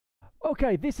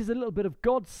Okay, this is a little bit of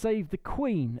God Save the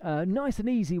Queen. Nice and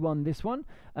easy one, this one.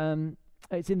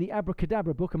 It's in the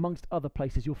Abracabra book, amongst other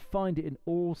places. You'll find it in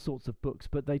all sorts of books,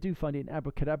 but they do find it in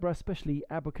Abracabra, especially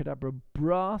Abracabra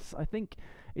Brass, I think.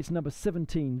 It's number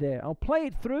 17 there. I'll play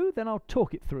it through, then I'll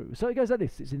talk it through. So it goes like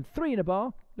this. It's in 3 in a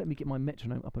bar. Let me get my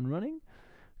metronome up and running.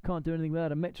 Can't do anything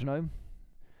without a metronome,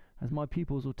 as my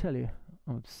pupils will tell you.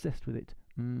 I'm obsessed with it.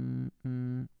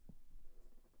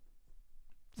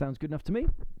 Sounds good enough to me.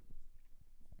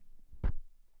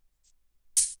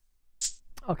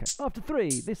 Okay, after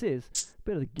 3, this is a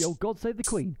bit of the old God Save the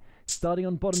Queen, starting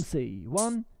on bottom C.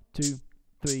 1, 2,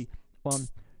 3, 1,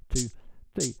 2,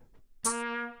 3.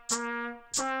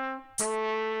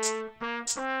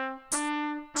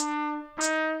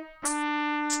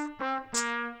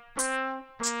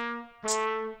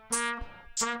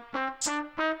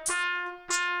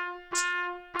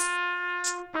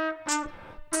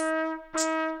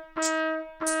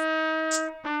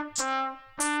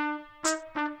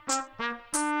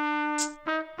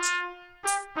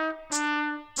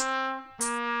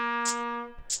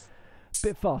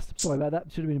 Bit fast, sorry about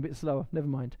that, should have been a bit slower, never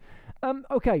mind.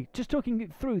 Okay, just talking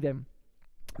it through them.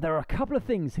 There are a couple of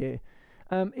things here.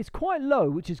 It's quite low,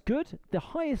 which is good. The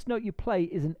highest note you play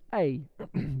is an A,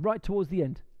 right towards the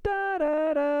end. Da,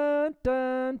 da, da,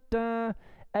 da, da.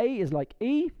 A is like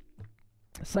E,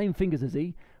 same fingers as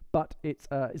E, but it's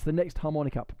the next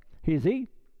harmonic up. Here's E,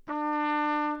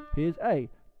 here's A.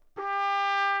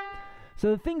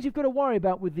 So the things you've got to worry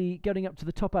about with the getting up to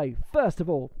the top A, first of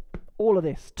all of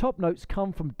this, top notes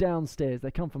come from downstairs,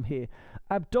 they come from here.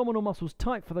 Abdominal muscles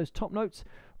tight for those top notes.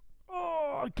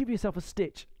 Oh, give yourself a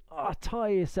stitch. Oh,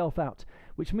 tire yourself out,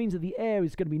 which means that the air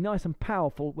is going to be nice and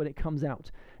powerful when it comes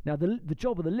out. Now the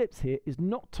job of the lips here is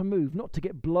not to move, not to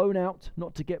get blown out,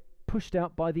 not to get pushed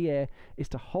out by the air, is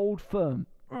to hold firm.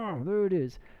 Oh, there it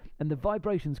is. And the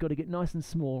vibration's got to get nice and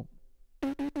small.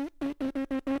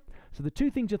 So the two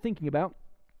things you're thinking about,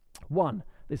 one,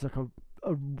 there's like a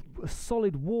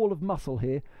solid wall of muscle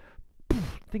here.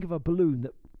 Think of a balloon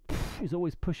that is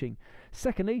always pushing.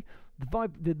 Secondly,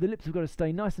 the lips have got to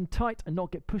stay nice and tight and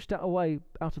not get pushed out of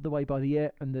the way by the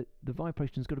air, and the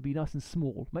vibration's got to be nice and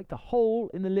small. Make the hole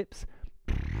in the lips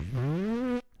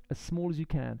as small as you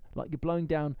can, like you're blowing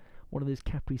down one of those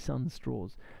Capri Sun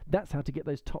straws. That's how to get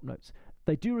those top notes.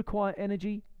 They do require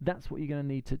energy. That's what you're going to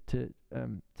need to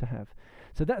have.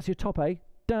 So that's your top A.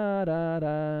 Da, da,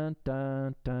 da,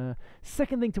 da, da.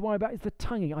 Second thing to worry about is the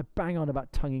tonguing. I bang on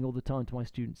about tonguing all the time to my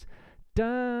students.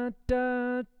 Da,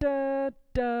 da, da,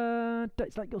 da, da.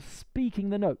 It's like you're speaking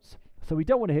the notes. So we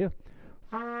don't want to hear.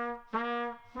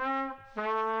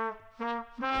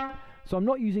 So I'm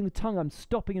not using the tongue. I'm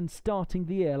stopping and starting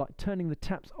the air, like turning the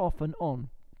taps off and on.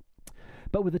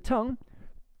 But with the tongue,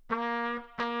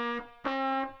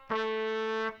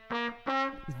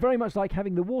 it's very much like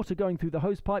having the water going through the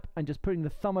hose pipe and just putting the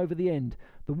thumb over the end.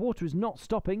 The water is not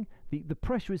stopping, the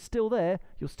pressure is still there,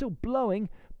 you're still blowing,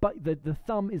 but the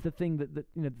thumb is the thing that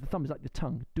you know, the thumb is like the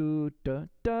tongue. Do, da,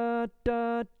 da,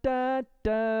 da, da,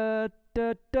 da,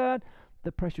 da, da.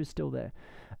 The pressure is still there.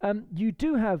 You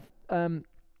do have,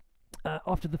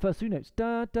 after the first 3 notes,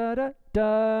 da, da, da,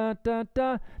 da, da,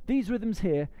 da. These rhythms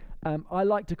here, I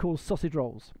like to call sausage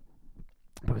rolls,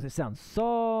 because it sounds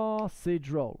sausage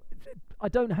roll. I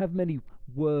don't have many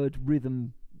word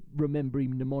rhythm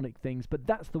remembering mnemonic things, but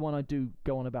that's the one I do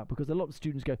go on about, because a lot of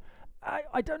students go,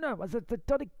 I don't know, it's the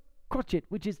Duddy crotchet,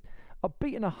 which is a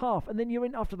beat and a half, and then you're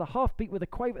in after the half beat with a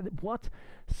quaver, and what?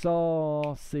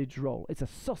 Sausage roll. It's a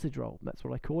sausage roll, that's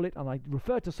what I call it, and I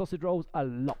refer to sausage rolls a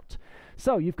lot.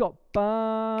 So you've got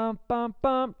bum, bum,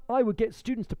 bum. I would get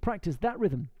students to practice that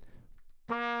rhythm.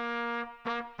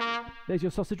 There's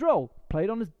your sausage roll. Play it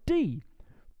on a D.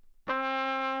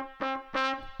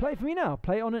 Play it for me now.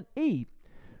 Play it on an E.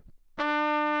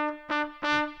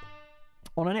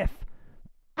 On an F.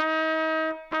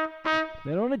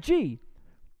 Then on a G.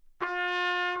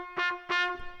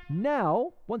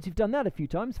 Now, once you've done that a few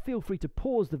times, feel free to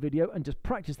pause the video and just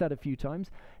practice that a few times.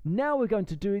 Now we're going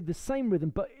to do the same rhythm,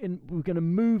 but we're going to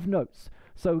move notes.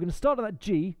 So we're going to start on that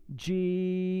G,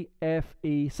 G, F,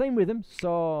 E, same rhythm,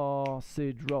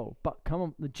 sausage roll. But come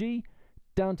on, the G,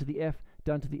 down to the F,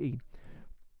 down to the E.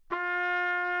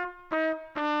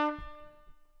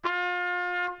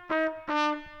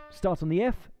 Start on the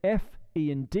F, F,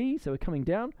 E and D, so we're coming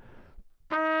down.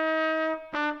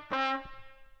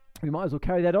 We might as well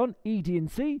carry that on, E, D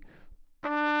and C.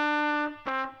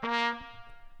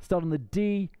 Start on the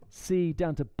D, C,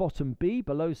 down to bottom B,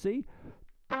 below C.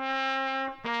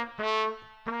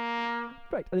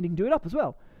 Great, and then you can do it up as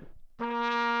well.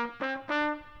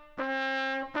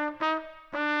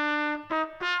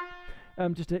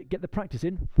 just to get the practice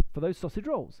in for those sausage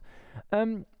rolls.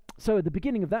 So at the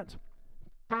beginning of that,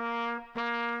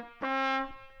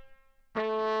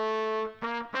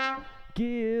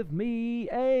 give me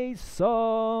a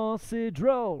sausage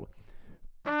roll.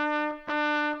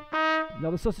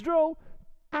 Another sausage roll.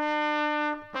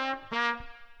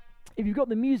 If you've got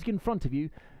the music in front of you,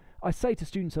 I say to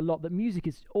students a lot that music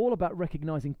is all about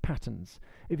recognizing patterns.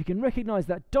 If you can recognize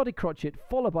that dotted crotchet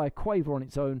followed by a quaver on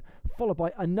its own, followed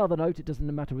by another note, it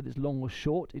doesn't matter whether it's long or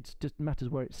short, it just matters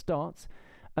where it starts.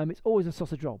 It's always a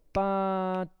sausage roll.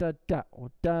 Ba da da or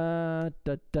da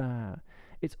da da.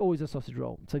 It's always a sausage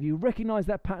roll. So if you recognize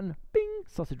that pattern, bing,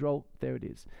 sausage roll, there it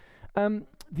is.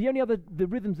 The only other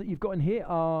rhythms that you've got in here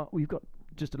are, well, you've got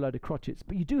just a load of crotchets,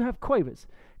 but you do have quavers.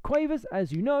 Quavers,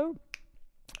 as you know,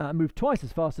 move twice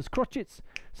as fast as crotchets,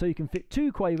 so you can fit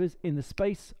 2 quavers in the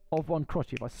space of 1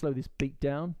 crotchet. If I slow this beat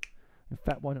down, in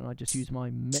fact, why don't I just use my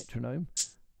metronome?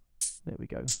 There we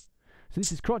go. So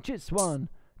this is crotchets, 1,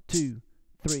 2,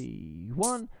 3,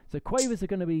 1. So quavers are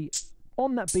going to be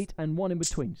on that beat and 1 in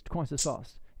between, it's twice as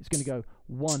fast. It's going to go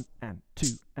 1 and 2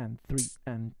 and 3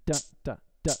 and da da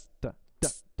da da da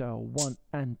da. 1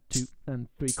 and 2 and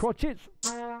 3 crotchets.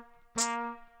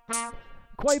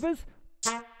 Quavers.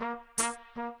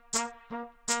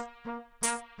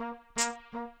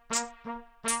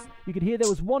 You can hear there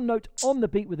was 1 note on the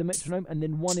beat with the metronome and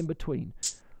then 1 in between.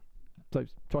 So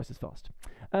twice as fast.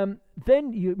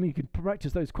 Then you can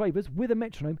practice those quavers with a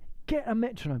metronome. Get a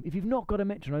metronome. If you've not got a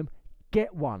metronome,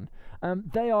 get one.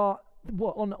 They are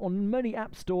on many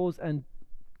app stores and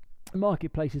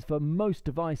marketplaces for most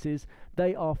devices.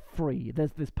 They are free.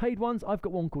 There's paid ones. I've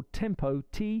got one called Tempo,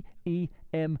 Tempo,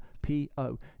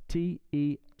 Tempo,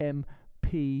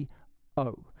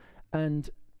 and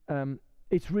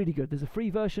it's really good. There's a free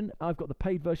version. I've got the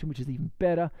paid version, which is even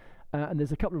better. And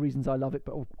there's a couple of reasons I love it,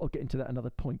 but I'll get into that another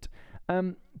point.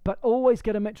 But always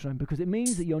get a metronome, because it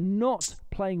means that you're not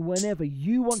playing whenever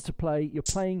you want to play. You're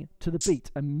playing to the beat,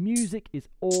 and music is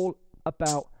all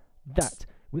about that.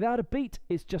 Without a beat,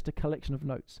 it's just a collection of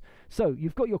notes. So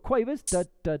you've got your quavers. Da,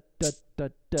 da, da, da,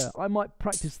 da. I might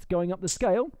practice going up the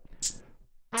scale.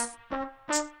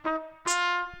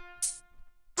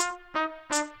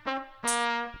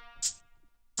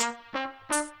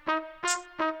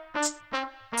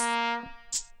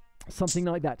 Something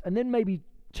like that, and then maybe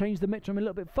change the metronome a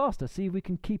little bit faster, see if we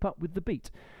can keep up with the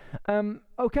beat.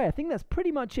 Okay, I think that's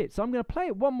pretty much it. So I'm going to play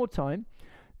it one more time.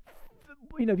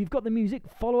 You know, if you've got the music,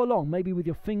 follow along, maybe with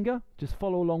your finger, just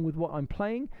follow along with what I'm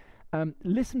playing.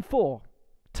 Listen for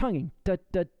tonguing, da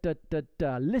da da da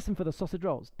da. Listen for the sausage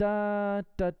rolls, da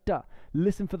da da.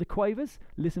 Listen for the quavers,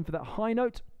 listen for that high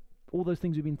note, all those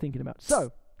things we've been thinking about.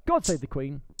 So, God Save the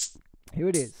Queen, here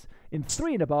it is, in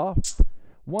 3 in a bar.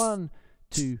 1,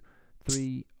 2,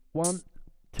 3, 1,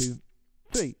 2,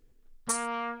 3.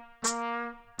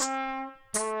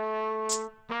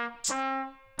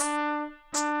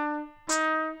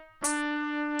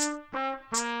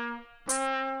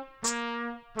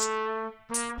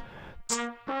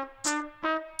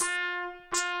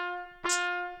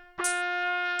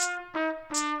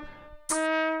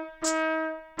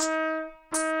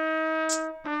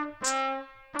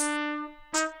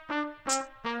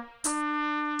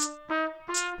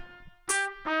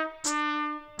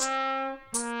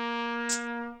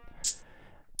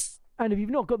 And if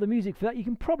you've not got the music for that, you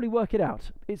can probably work it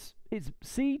out. It's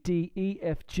C, D, E,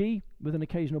 F, G with an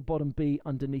occasional bottom B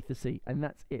underneath the C, and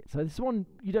that's it. So this one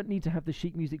you don't need to have the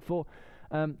sheet music for.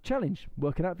 Challenge,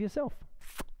 work it out for yourself.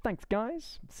 Thanks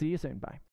guys, see you soon, bye.